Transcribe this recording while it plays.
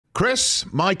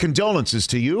Chris, my condolences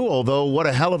to you, although what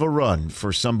a hell of a run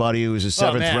for somebody who was a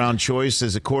seventh-round choice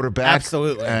as a quarterback.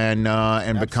 Absolutely.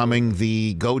 And becoming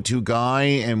the go-to guy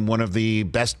and one of the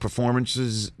best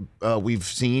performances we've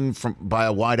seen by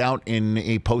a wideout in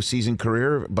a postseason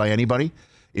career by anybody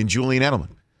in Julian Edelman.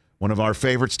 One of our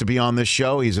favorites to be on this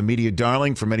show. He's a media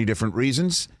darling for many different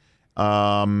reasons.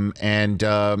 And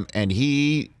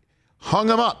he hung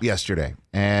him up yesterday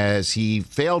as he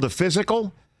failed a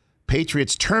physical.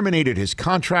 Patriots terminated his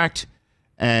contract,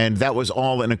 and that was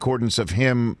all in accordance of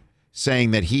him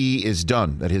saying that he is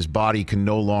done, that his body can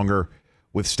no longer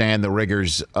withstand the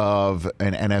rigors of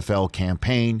an NFL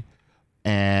campaign.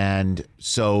 And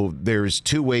so there's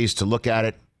two ways to look at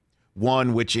it.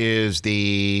 One, which is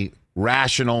the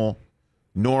rational,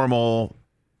 normal,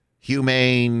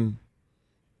 humane,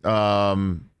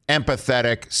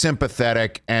 empathetic,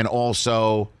 sympathetic, and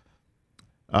also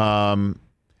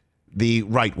the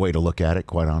right way to look at it,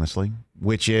 quite honestly,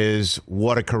 which is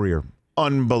what a career.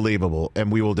 Unbelievable. And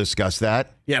we will discuss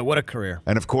that. Yeah, what a career.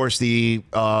 And, of course, the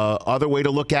other way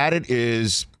to look at it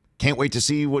is can't wait to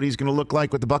see what he's going to look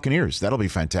like with the Buccaneers. That'll be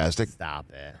fantastic.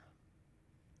 Stop it.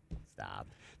 Stop.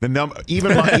 The number,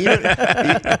 even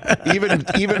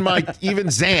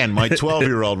Zan, my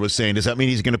 12-year-old, was saying, does that mean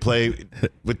he's going to play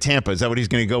with Tampa? Is that what he's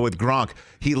going to go with Gronk?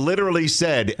 He literally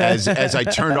said, as I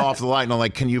turned off the light and I'm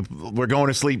like, we're going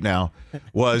to sleep now,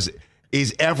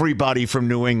 is everybody from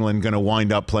New England going to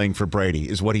wind up playing for Brady?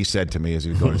 Is what he said to me as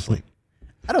he was going to sleep.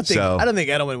 I don't think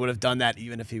Edelman would have done that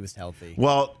even if he was healthy.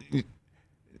 Well,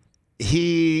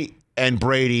 he and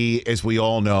Brady, as we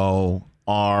all know,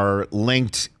 are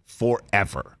linked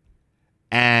forever.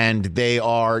 And they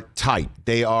are tight.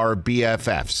 They are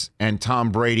BFFs. And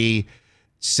Tom Brady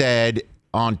said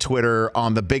on Twitter,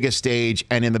 on the biggest stage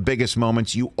and in the biggest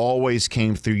moments, you always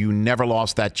came through. You never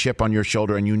lost that chip on your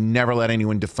shoulder, and you never let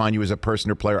anyone define you as a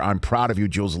person or player. I'm proud of you,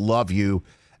 Jules. Love you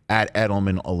at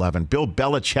Edelman 11. Bill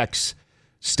Belichick's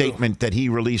statement that he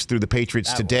released through the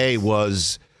Patriots today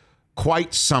was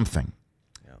quite something.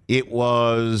 Yeah. It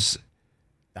was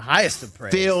the highest of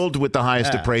praise. Filled with the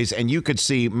highest of praise, and you could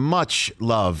see much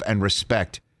love and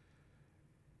respect.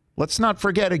 Let's not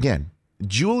forget again,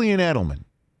 Julian Edelman,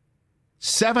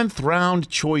 7th-round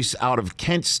choice out of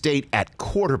Kent State at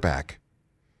quarterback,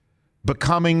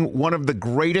 becoming one of the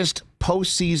greatest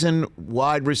postseason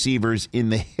wide receivers in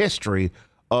the history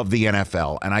of the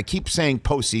NFL. And I keep saying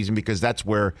postseason because that's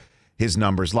where his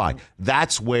numbers lie.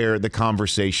 That's where the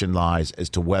conversation lies as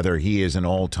to whether he is an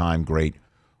all-time great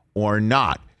or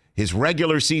not. His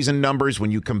regular season numbers, when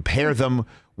you compare them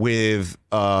with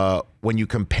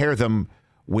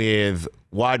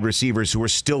wide receivers who are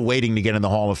still waiting to get in the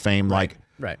Hall of Fame, like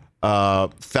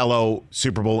fellow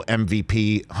Super Bowl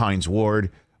MVP Hines Ward,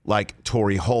 like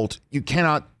Torrey Holt, you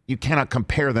cannot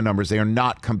compare the numbers. They are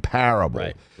not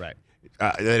comparable. Right.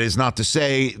 That is not to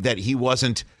say that he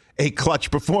wasn't a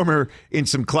clutch performer in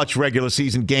some clutch regular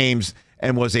season games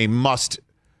and was a must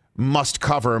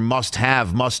cover, must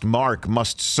have, must mark,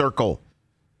 must circle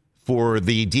for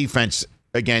the defense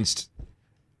against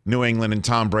New England and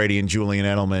Tom Brady and Julian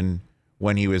Edelman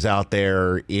when he was out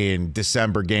there in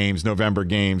December games, November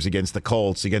games against the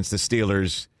Colts, against the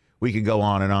Steelers. We could go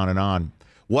on and on and on.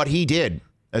 What he did,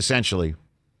 essentially,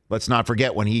 let's not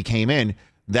forget when he came in,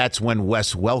 that's when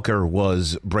Wes Welker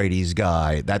was Brady's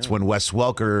guy. That's when Wes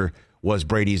Welker was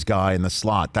Brady's guy in the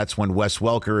slot. That's when Wes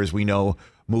Welker, as we know,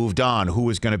 moved on. Who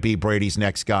was going to be Brady's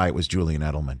next guy? It was Julian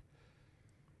Edelman.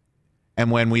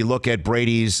 And when we look at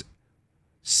Brady's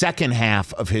second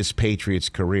half of his Patriots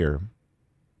career,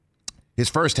 his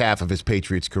first half of his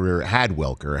Patriots career had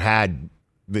Welker, had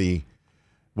the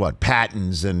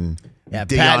Pattons and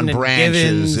Deion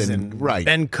Branches and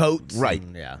Ben Coates. Right.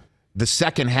 The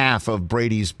second half of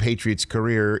Brady's Patriots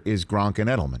career is Gronk and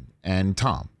Edelman and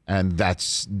Tom. And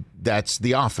that's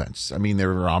the offense. I mean,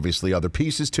 there are obviously other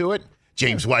pieces to it.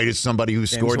 James White is somebody who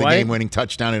scored the game-winning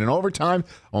touchdown in an overtime,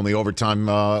 only overtime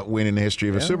win in the history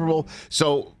of a Super Bowl.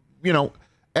 So,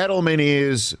 Edelman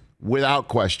is, without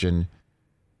question,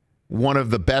 one of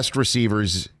the best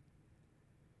receivers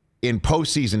in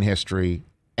postseason history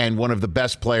and one of the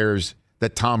best players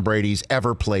that Tom Brady's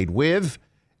ever played with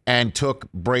and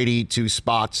took Brady to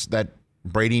spots that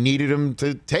Brady needed him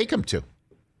to take him to.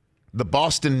 The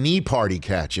Boston knee party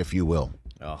catch, if you will.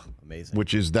 Oh, amazing.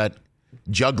 Which is that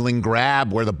juggling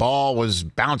grab where the ball was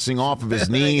bouncing off of his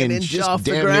knee and just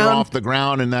damn near off the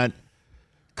ground, and that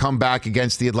comeback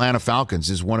against the Atlanta Falcons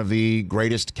is one of the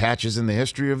greatest catches in the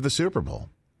history of the Super Bowl.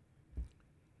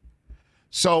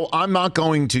 So I'm not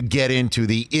going to get into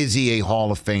the is he a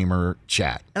Hall of Famer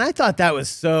chat. And I thought that was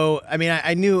so,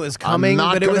 I knew it was coming,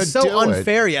 but it was so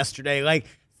unfair yesterday. Like,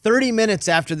 30 minutes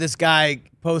after this guy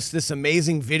posts this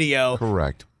amazing video.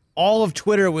 Correct. All of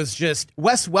Twitter was just,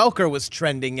 Wes Welker was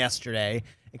trending yesterday,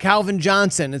 and Calvin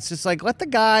Johnson. It's just like, let the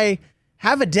guy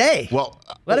have a day. Well,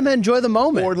 let him enjoy the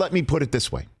moment. Or let me put it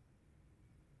this way.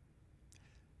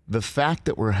 The fact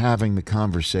that we're having the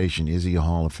conversation, is he a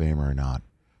Hall of Famer or not,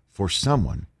 for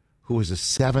someone who was a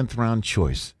 7th-round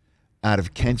choice out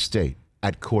of Kent State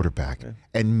at quarterback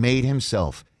and made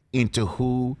himself into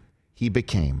who he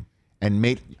became. And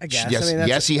made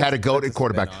yes, he had a goat at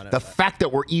quarterback. The fact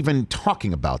that we're even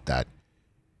talking about that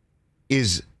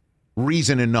is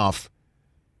reason enough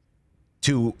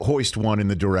to hoist one in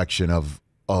the direction of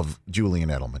Julian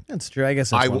Edelman. That's true. I guess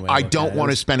that's I don't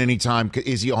want to spend any time.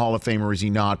 Is he a Hall of Famer or is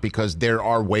he not? Because there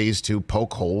are ways to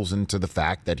poke holes into the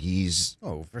fact that he's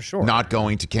for sure not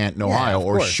going to Canton, Ohio,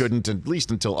 or shouldn't, at least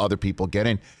until other people get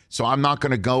in. So I'm not going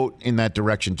to go in that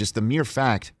direction. Just the mere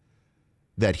fact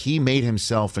that he made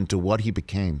himself into what he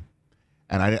became.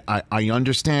 And I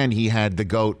understand he had the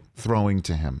GOAT throwing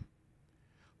to him.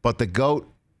 But the GOAT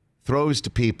throws to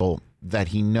people that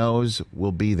he knows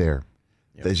will be there.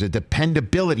 Yep. There's a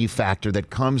dependability factor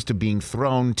that comes to being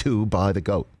thrown to by the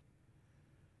GOAT.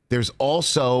 There's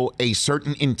also a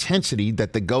certain intensity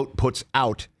that the GOAT puts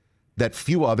out that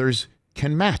few others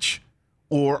can match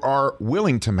or are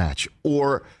willing to match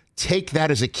or take that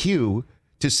as a cue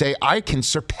to say, I can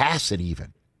surpass it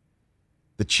even.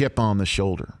 The chip on the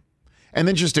shoulder. And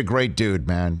then just a great dude,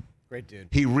 man. Great dude.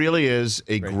 He really is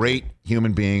a great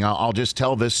human being. I'll just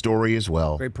tell this story as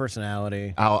well. Great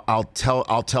personality. I'll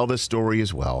tell this story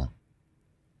as well.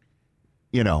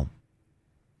 You know,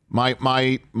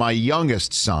 my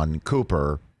youngest son,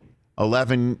 Cooper,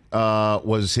 11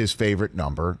 was his favorite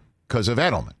number because of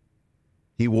Edelman.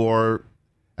 He wore,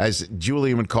 as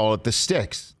Julian would call it, the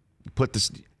sticks. Put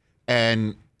this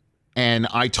and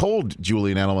I told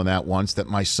Julian Edelman that once, that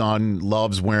my son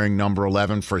loves wearing number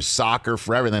 11 for soccer,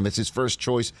 for everything. That's his first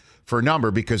choice for a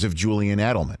number because of Julian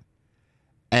Edelman.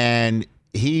 And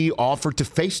he offered to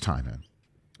FaceTime him.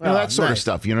 You know, that sort of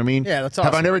stuff. You know what I mean? Yeah, that's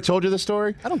awesome. Have I never told you the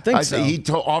story? I don't think so. He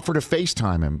offered to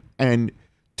FaceTime him and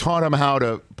taught him how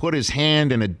to put his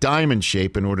hand in a diamond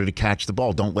shape in order to catch the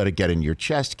ball. Don't let it get in your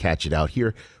chest. Catch it out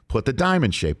here. Put the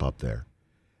diamond shape up there.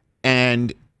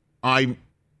 And I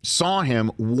saw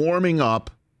him warming up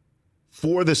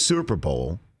for the Super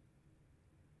Bowl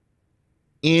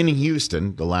in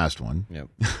Houston, the last one. Yep.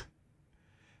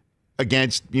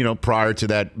 Against, prior to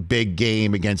that big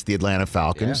game against the Atlanta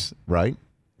Falcons, right?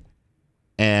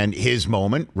 And his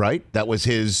moment, right? That was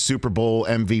his Super Bowl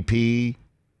MVP,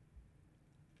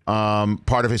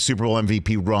 part of his Super Bowl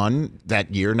MVP run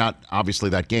that year. Not obviously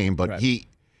that game, but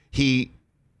he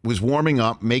was warming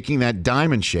up, making that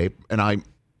diamond shape, and I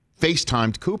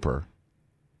FaceTimed Cooper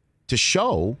to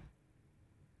show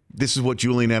this is what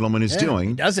Julian Edelman is doing.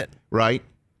 He does it. Right?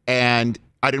 And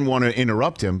I didn't want to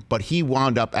interrupt him, but he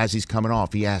wound up, as he's coming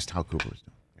off, he asked how Cooper was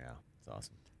doing. Yeah, it's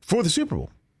awesome. For the Super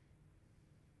Bowl.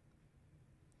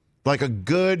 Like a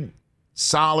good,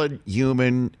 solid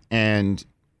human, and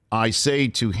I say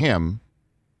to him,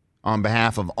 on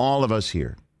behalf of all of us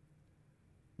here,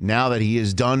 now that he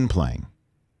is done playing,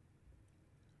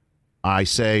 I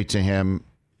say to him,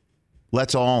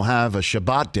 let's all have a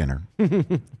Shabbat dinner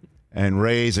and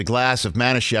raise a glass of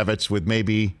Manischewitz with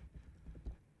maybe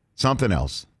something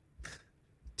else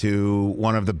to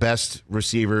one of the best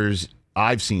receivers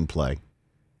I've seen play,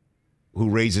 who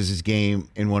raises his game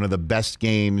in one of the best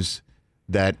games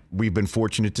that we've been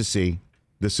fortunate to see,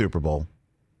 the Super Bowl.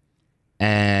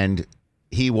 And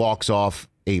he walks off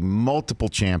a multiple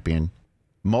champion,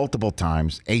 multiple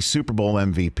times, a Super Bowl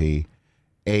MVP,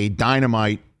 a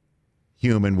dynamite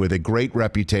human with a great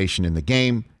reputation in the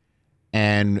game,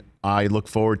 and I look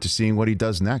forward to seeing what he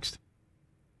does next.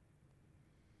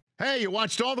 Hey, you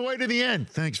watched all the way to the end.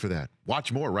 Thanks for that.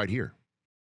 Watch more right here.